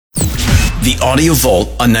The Audio Vault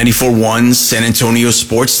on 94.1 San Antonio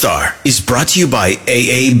Sports Star is brought to you by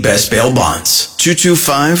AA Best Bail Bonds,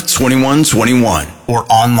 225-2121,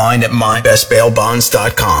 or online at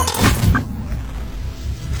mybestbailbonds.com.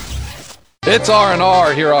 It's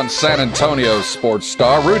R&R here on San Antonio Sports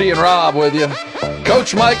Star. Rudy and Rob with you.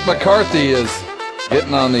 Coach Mike McCarthy is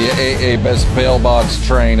getting on the AA Best Bail Bonds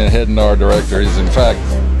train and heading to our director. He's, in fact,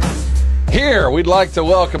 here. We'd like to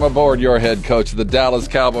welcome aboard your head coach of the Dallas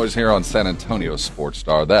Cowboys here on San Antonio Sports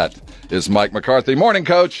Star. That is Mike McCarthy. Morning,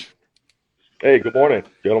 Coach. Hey, good morning,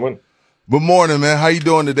 gentlemen. Good morning, man. How you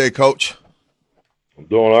doing today, Coach? I'm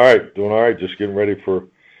doing all right. Just getting ready for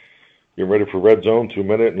Red Zone 2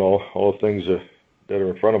 minute and all the things that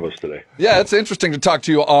are in front of us today. Yeah, it's interesting to talk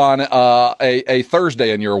to you on a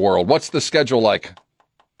Thursday in your world. What's the schedule like?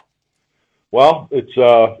 Well, it's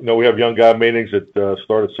we have young guy meetings that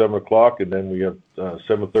start at 7 o'clock, and then we have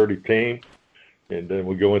 7:30 team, and then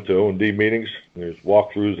we go into O&D meetings. There's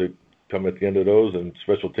walkthroughs that come at the end of those, and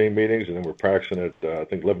special team meetings, and then we're practicing at I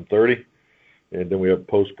think 11:30, and then we have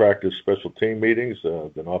post-practice special team meetings,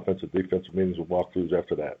 then offensive, defensive meetings with walkthroughs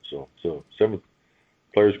after that. So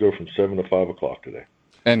players go from 7 to 5 o'clock today.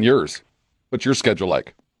 And yours? What's your schedule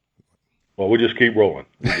like? Well, we just keep rolling.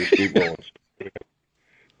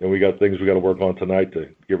 And we got things we got to work on tonight to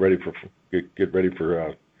get ready for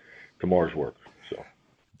tomorrow's work. So,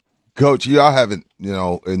 Coach, y'all haven't,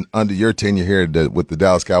 under your tenure here with the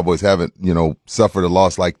Dallas Cowboys, haven't, suffered a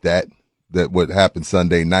loss like that would happen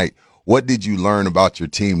Sunday night. What did you learn about your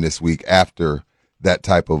team this week after that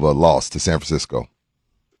type of a loss to San Francisco?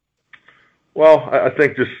 Well, I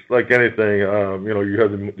think just like anything, you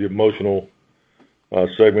have the emotional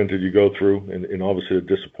segment that you go through, and obviously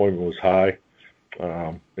the disappointment was high.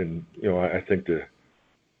 I think that,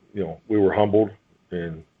 we were humbled,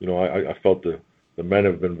 and, I felt the men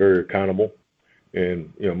have been very accountable.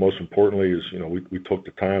 And, most importantly is, we took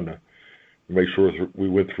the time to make sure we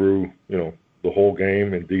went through, the whole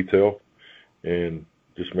game in detail and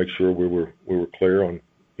just make sure we were clear on,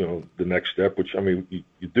 the next step, which,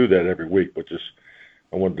 you do that every week, but just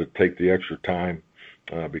I wanted to take the extra time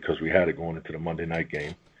because we had it going into the Monday night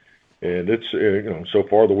game. And it's, so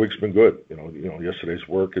far the week's been good. Yesterday's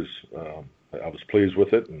work is, I was pleased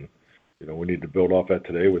with it. And, we need to build off that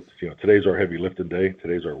today with, today's our heavy lifting day.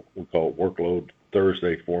 Today's we call it workload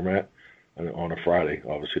Thursday format on a Friday,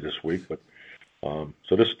 obviously this week. But,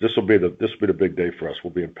 so this will be the big day for us.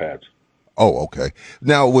 We'll be in pads. Oh, okay.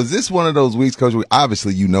 Now, was this one of those weeks, Coach?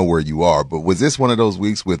 Obviously, you know where you are, but was this one of those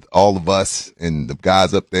weeks with all of us and the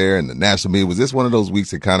guys up there and the national media? Was this one of those weeks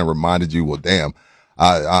that kind of reminded you, well, damn,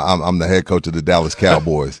 I'm the head coach of the Dallas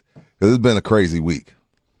Cowboys? Because it's been a crazy week.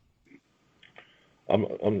 I'm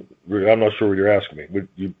not sure what you're asking me.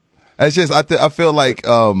 It's just I feel like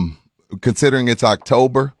considering it's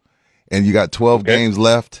October and you got 12 games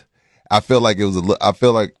left, I feel like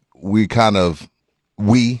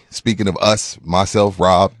speaking of us, myself,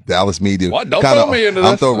 Rob, Dallas media. What? Don't throw me into this.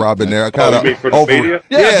 I'm throwing Rob in there. Kind of media?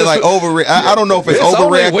 I don't know if it's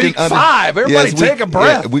overreacting. Only week 5. Everybody take a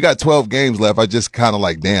breath. Yeah, we got 12 games left. I just kind of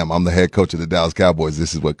like, damn, I'm the head coach of the Dallas Cowboys.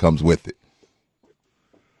 This is what comes with it.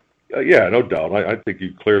 Yeah, no doubt. I think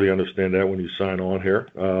you clearly understand that when you sign on here,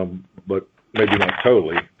 but maybe not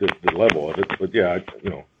totally the level of it. But yeah,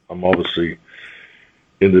 I'm obviously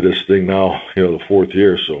into this thing now, the 4th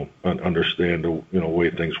year, so I understand the way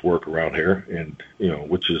things work around here, and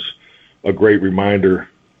which is a great reminder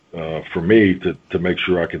for me to make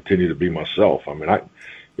sure I continue to be myself. I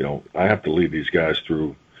have to lead these guys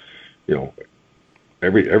through,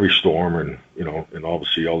 every storm, and and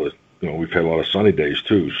obviously all the we've had a lot of sunny days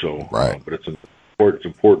too. So, right. But it's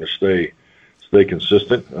important to stay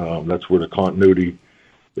consistent. That's where the continuity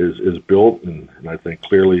is built, and I think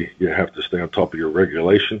clearly you have to stay on top of your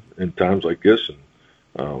regulation in times like this.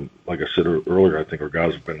 And like I said earlier, I think our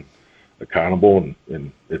guys have been accountable,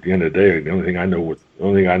 and at the end of the day, the only thing I know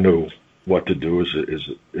what to do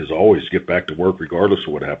is always get back to work regardless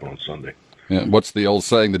of what happened on Sunday. Yeah, what's the old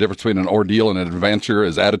saying? The difference between an ordeal and an adventure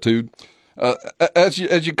is attitude. As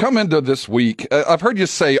you come into this week, I've heard you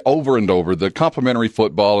say over and over the complementary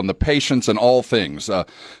football and the patience and all things.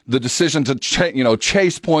 The decision to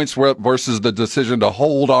chase points versus the decision to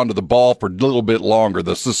hold on to the ball for a little bit longer.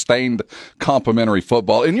 The sustained complementary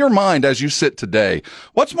football. In your mind, as you sit today,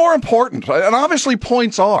 what's more important? And obviously,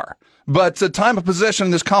 points are. But the time of possession,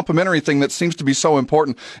 this complementary thing that seems to be so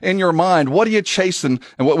important in your mind, what are you chasing,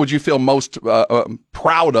 and what would you feel most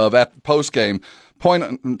proud of at the post game?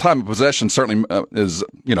 Time of possession certainly is,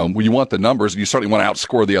 when you want the numbers, you certainly want to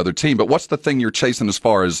outscore the other team. But what's the thing you're chasing as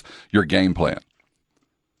far as your game plan?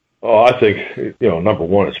 Oh, I think, number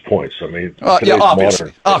one is points. I mean, Yeah,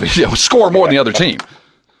 today's obviously, score more than the other team.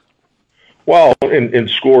 well, and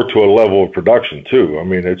score to a level of production too. I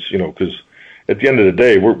mean, it's, because at the end of the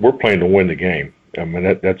day, we're playing to win the game. I mean,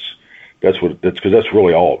 that's because that's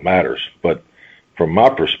really all that matters. But from my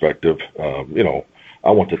perspective, I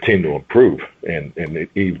want the team to improve, and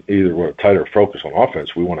either with a tighter focus on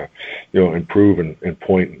offense, we want to, improve in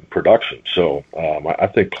point and production. So I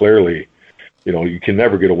think clearly, you can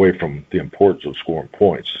never get away from the importance of scoring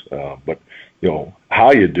points. But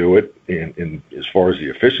how you do it, and as far as the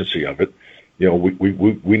efficiency of it,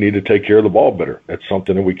 we need to take care of the ball better. That's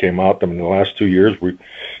something that we came out. I mean, the last 2 years,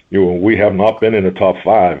 we have not been in the top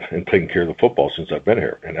five in taking care of the football since I've been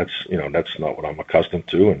here, and that's not what I'm accustomed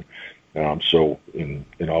to. And so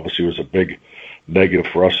obviously it was a big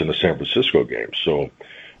negative for us in the San Francisco game. So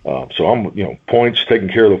I'm points, taking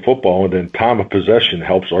care of the football, and then time of possession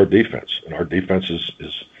helps our defense, and our defense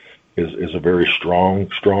is a very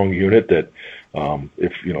strong unit that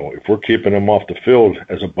if we're keeping them off the field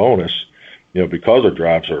as a bonus, because our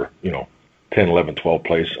drives are 10, 11, 12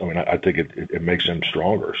 plays. I mean, I think it makes them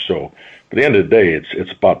stronger. So at the end of the day,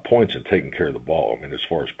 it's about points and taking care of the ball. I mean, as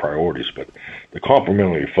far as priorities, but the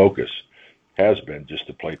complementary focus has been just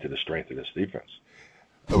to play to the strength of this defense.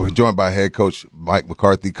 We're joined by head coach Mike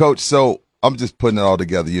McCarthy. Coach, so I'm just putting it all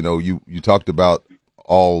together. You talked about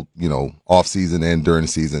all, off season and during the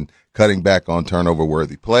season, cutting back on turnover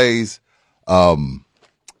worthy plays,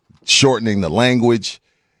 shortening the language,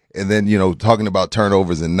 and then, talking about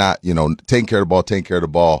turnovers and not, taking care of the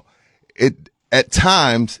ball. At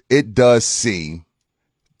times it does seem,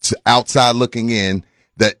 to outside looking in,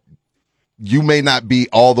 that you may not be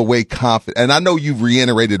all the way confident. And I know you've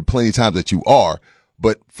reiterated plenty of times that you are,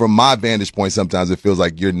 but from my vantage point, sometimes it feels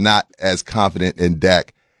like you're not as confident in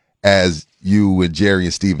Dak as you and Jerry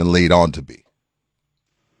and Steven laid on to be.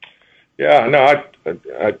 Yeah, no, I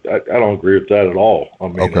don't agree with that at all. I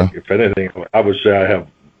mean, Okay. If anything, I would say I have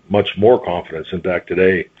much more confidence in Dak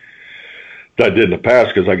today than I did in the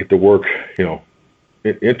past, because I get to work,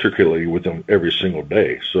 intricately with him every single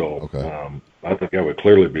day. So Okay. I think that would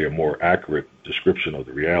clearly be a more accurate description of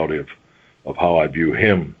the reality of how I view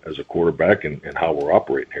him as a quarterback and how we're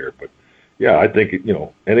operating here. But yeah, I think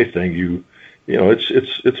anything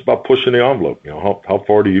it's about pushing the envelope. How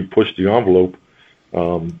far do you push the envelope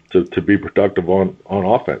to be productive on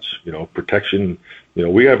offense? Protection.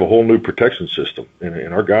 We have a whole new protection system,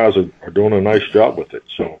 and our guys are doing a nice job with it.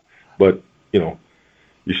 So, but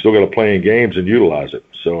you still got to play in games and utilize it.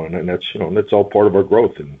 So, and that's all part of our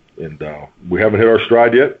growth. And we haven't hit our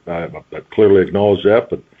stride yet. I clearly acknowledge that,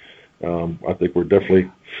 but I think we're definitely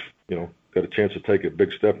got a chance to take a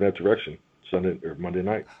big step in that direction Sunday or Monday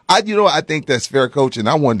night. I think that's fair, Coach, and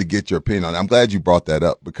I wanted to get your opinion on it. I'm glad you brought that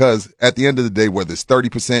up, because at the end of the day, whether it's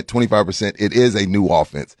 30%, 25%, it is a new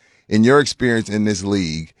offense. In your experience in this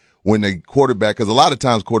league, when a quarterback, because a lot of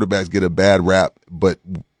times quarterbacks get a bad rap, but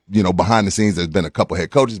behind the scenes, there's been a couple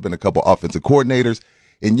head coaches, been a couple offensive coordinators.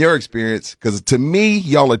 In your experience, because to me,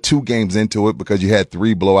 y'all are 2 games into it, because you had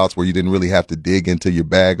 3 blowouts where you didn't really have to dig into your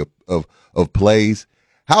bag of plays.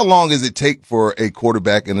 How long does it take for a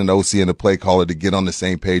quarterback and an OC and a play caller to get on the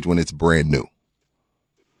same page when it's brand new?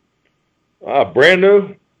 Brand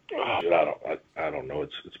new? I don't know.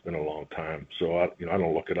 It's been a long time, so I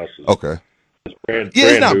don't look at us as Okay. as brand. Yeah,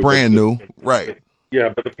 brand it's not new, brand new, right? Yeah,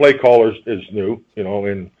 but the play caller is new,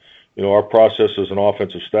 and our process as an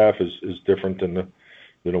offensive staff is different than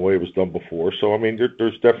the way it was done before. So I mean,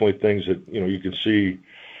 there's definitely things that you can see,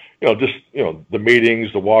 just the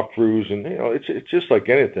meetings, the walkthroughs, and it's just like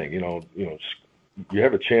anything. You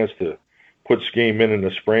have a chance to put scheme in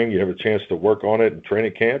the spring. You have a chance to work on it in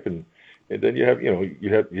training camp, and then you have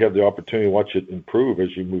the opportunity to watch it improve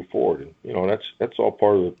as you move forward. And that's all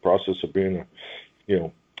part of the process of being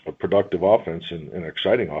a productive offense and an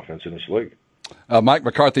exciting offense in this league. Mike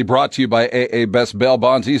McCarthy brought to you by AA Best Bail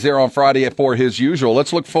Bonds. He's there on Friday for his usual.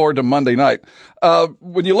 Let's look forward to Monday night.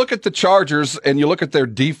 When you look at the Chargers and you look at their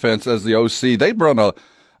defense as the OC, they run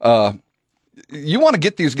you want to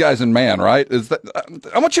get these guys in man, right?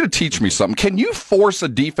 I want you to teach me something. Can you force a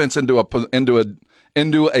defense into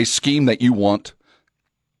a scheme that you want?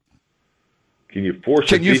 Can you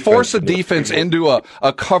force a defense into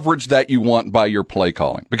a coverage that you want by your play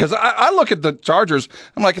calling? Because I look at the Chargers,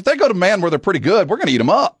 I'm like, if they go to man where they're pretty good, we're going to eat them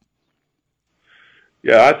up.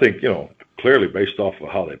 Yeah, I think, clearly based off of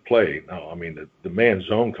how they play. Now, I mean, the man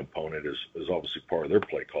zone component is obviously part of their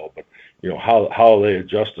play call, but, how they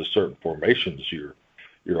adjust to certain formations,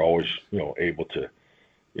 you're always, able to,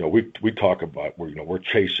 we talk about where, we're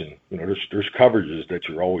chasing, there's coverages that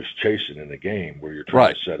you're always chasing in the game where you're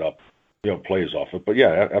trying to set up plays off it. But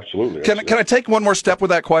yeah, absolutely. Can I take one more step with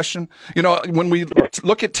that question? When we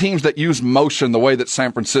look at teams that use motion the way that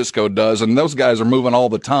San Francisco does, and those guys are moving all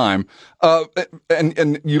the time,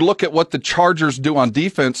 and you look at what the Chargers do on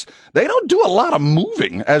defense, they don't do a lot of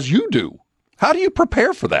moving as you do. How do you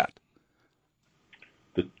prepare for that?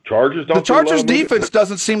 The Chargers don't. The Chargers defense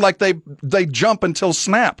doesn't seem like they jump until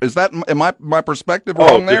snap. Is that my perspective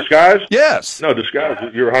wrong there? Disguise? Yes. No, disguise.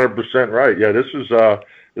 You're 100% right. Yeah, this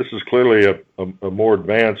is clearly a more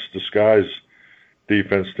advanced disguise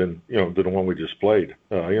defense than the one we just played.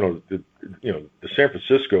 The San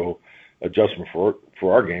Francisco adjustment for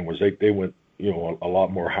our game was they went a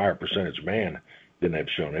lot more higher percentage man than they've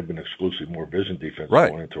shown. They've been exclusively more vision defense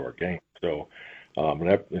going into our game. So and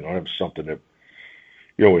that that was something that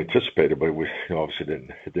we anticipated, but we obviously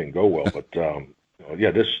didn't go well. But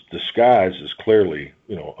this disguise is clearly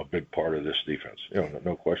a big part of this defense.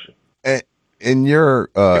 No question. And in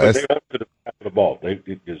your they won't know the snap of the ball.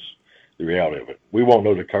 It is the reality of it. We won't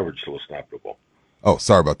know the coverage till the snap of the ball. Oh,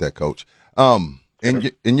 sorry about that, Coach.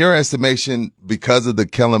 In your estimation, because of the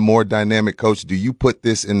Kellen Moore dynamic, Coach, do you put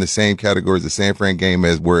this in the same category as the San Fran game,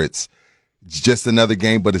 as where it's just another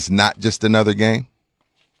game, but it's not just another game?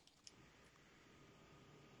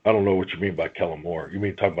 I don't know what you mean by Kellen Moore. You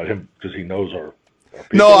mean talk about him because he knows our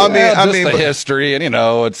people? No, I mean the history, and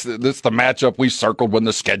it's the matchup we circled when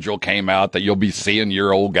the schedule came out that you'll be seeing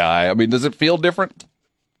your old guy. I mean, does it feel different?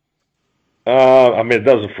 It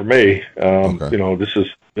doesn't for me. Okay. This is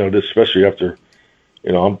this especially after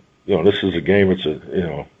this is a game. It's they're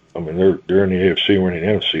in the AFC, we're in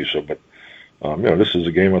the NFC. So, but this is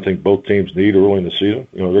a game I think both teams need early in the season.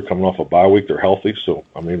 They're coming off a bye week. They're healthy. So,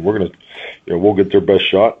 we're going to, we'll get their best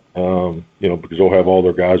shot, because they'll have all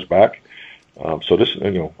their guys back. So this,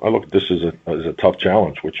 I look at this as a tough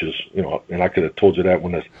challenge, which is, and I could have told you that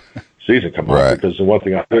when the season come out, because the one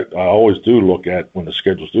thing I always do look at when the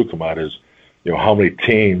schedules do come out is, how many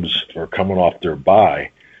teams are coming off their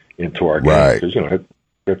bye into our game. Because,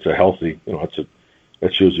 that's a healthy,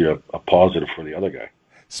 that's usually a positive for the other guy.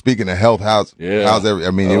 Speaking of health, how's every?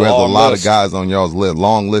 You have a lot of guys on y'all's list,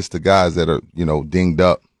 long list of guys that are dinged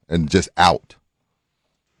up and just out.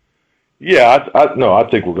 Yeah, I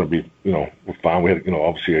think we're going to be we're fine. We had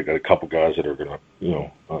obviously I got a couple guys that are going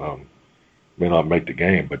to may not make the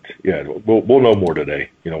game, but yeah, we'll know more today.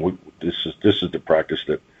 This is the practice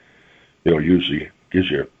that usually gives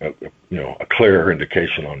you a clearer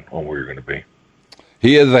indication on where you're going to be.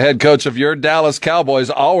 He is the head coach of your Dallas Cowboys,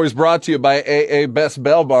 always brought to you by AA Best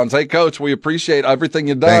Bail Bonds. Hey, Coach, we appreciate everything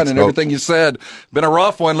you've done and everything you said. Been a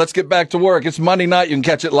rough one. Let's get back to work. It's Monday night. You can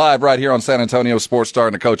catch it live right here on San Antonio Sports Star.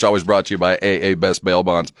 And the Coach always brought to you by AA Best Bail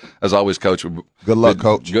Bonds. As always, Coach. Good luck,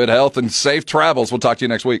 Coach. Good health and safe travels. We'll talk to you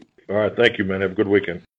next week. All right. Thank you, man. Have a good weekend.